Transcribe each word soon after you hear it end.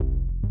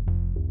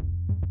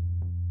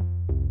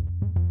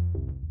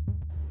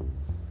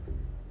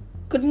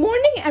Good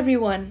morning,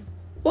 everyone.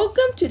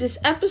 Welcome to this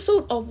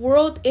episode of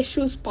World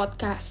Issues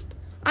Podcast.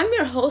 I'm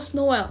your host,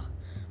 Noel.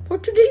 For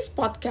today's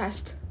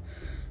podcast,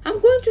 I'm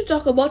going to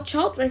talk about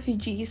child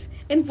refugees,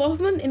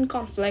 involvement in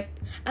conflict,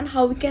 and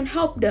how we can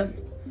help them.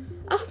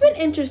 I've been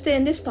interested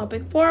in this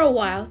topic for a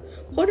while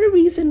for the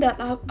reason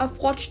that I've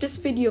watched this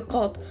video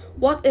called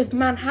What If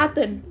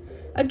Manhattan,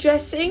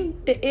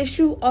 addressing the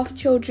issue of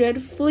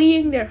children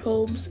fleeing their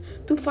homes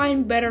to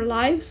find better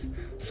lives.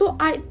 So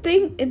I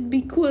think it'd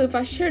be cool if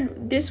I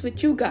shared this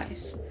with you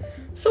guys.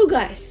 So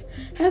guys,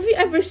 have you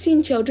ever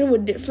seen children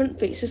with different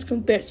faces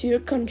compared to your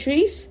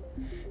countries?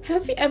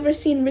 Have you ever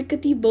seen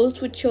rickety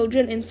boats with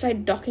children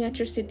inside docking at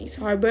your city's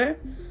harbor?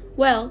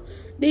 Well,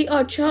 they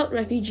are child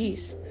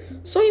refugees.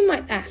 So you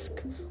might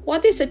ask,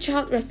 what is a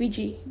child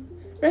refugee?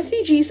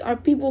 Refugees are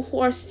people who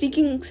are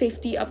seeking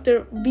safety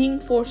after being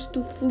forced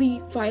to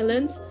flee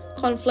violence,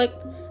 conflict,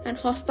 and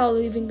hostile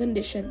living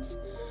conditions.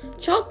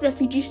 Child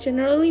refugees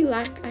generally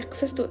lack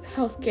access to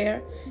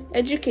healthcare,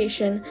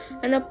 education,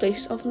 and a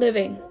place of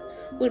living.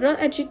 Without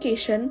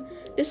education,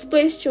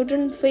 displaced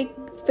children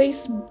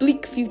face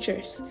bleak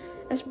futures.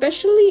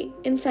 Especially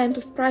in times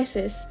of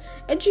crisis,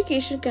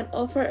 education can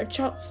offer a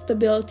child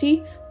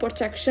stability,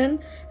 protection,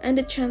 and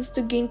the chance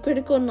to gain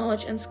critical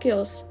knowledge and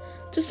skills.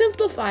 To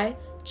simplify,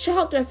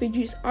 child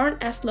refugees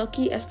aren't as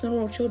lucky as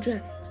normal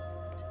children.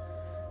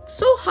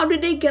 So how do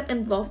they get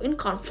involved in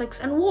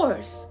conflicts and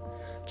wars?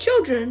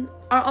 Children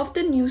are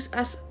often used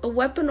as a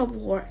weapon of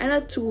war and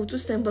a tool to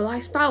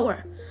symbolize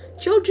power.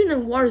 Children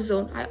in war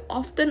zones are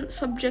often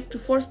subject to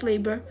forced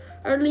labor,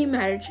 early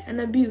marriage, and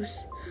abuse.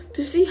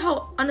 To see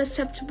how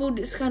unacceptable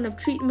this kind of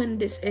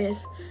treatment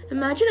is,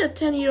 imagine a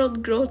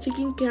 10-year-old girl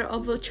taking care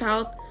of a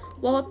child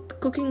while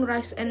cooking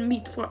rice and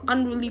meat for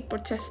unruly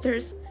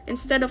protesters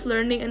instead of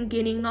learning and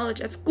gaining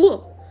knowledge at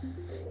school.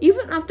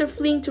 Even after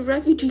fleeing to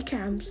refugee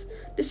camps,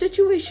 the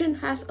situation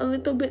has a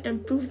little bit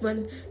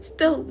improvement,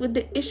 still with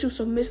the issues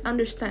of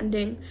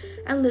misunderstanding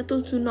and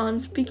little to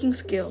non-speaking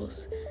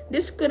skills.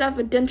 This could have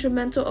a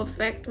detrimental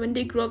effect when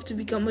they grow up to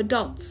become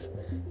adults.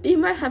 They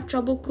might have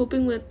trouble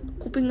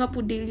coping up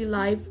with daily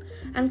life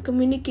and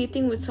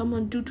communicating with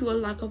someone due to a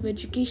lack of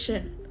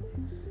education.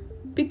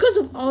 Because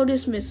of all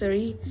this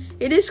misery,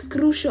 it is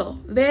crucial,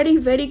 very,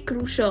 very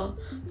crucial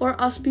for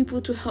us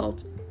people to help.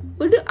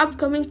 With the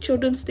upcoming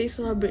Children's Day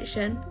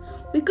celebration,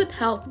 we could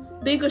help,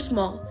 big or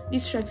small,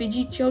 these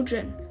refugee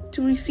children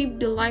to receive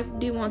the life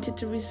they wanted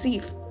to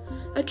receive.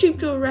 A trip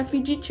to a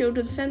refugee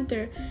children's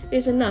center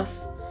is enough.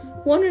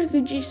 One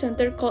refugee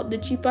center called the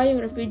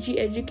Chipayung Refugee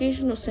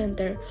Educational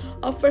Center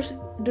offers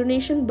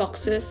donation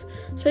boxes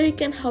so you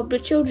can help the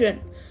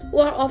children who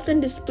are often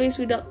displaced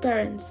without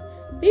parents.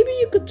 Maybe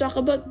you could talk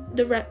about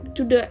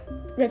to the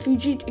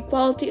refugee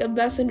equality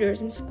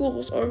ambassadors in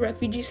schools or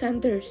refugee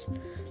centers.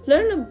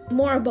 Learn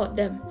more about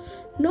them.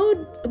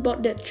 Know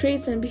about their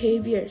traits and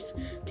behaviors.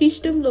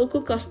 Teach them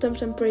local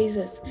customs and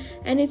praises.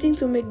 Anything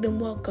to make them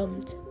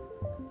welcomed.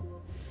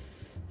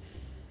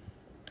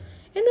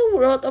 In a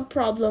world of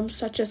problems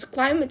such as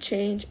climate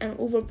change and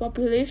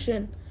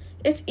overpopulation,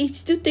 it's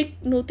easy to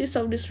take notice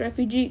of this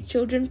refugee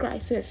children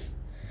crisis.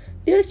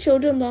 They are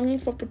children longing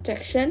for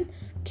protection,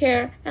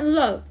 care, and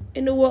love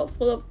in a world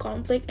full of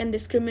conflict and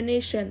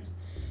discrimination.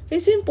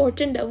 It's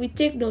important that we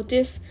take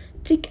notice,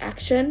 take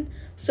action,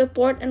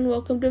 support, and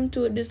welcome them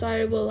to a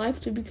desirable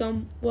life to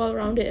become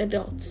well-rounded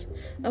adults.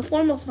 A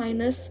form of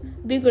kindness,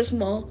 big or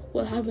small,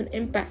 will have an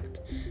impact.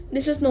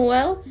 This is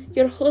Noel,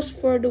 your host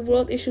for the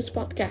World Issues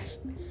Podcast.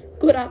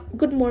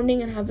 Good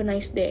morning and have a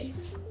nice day.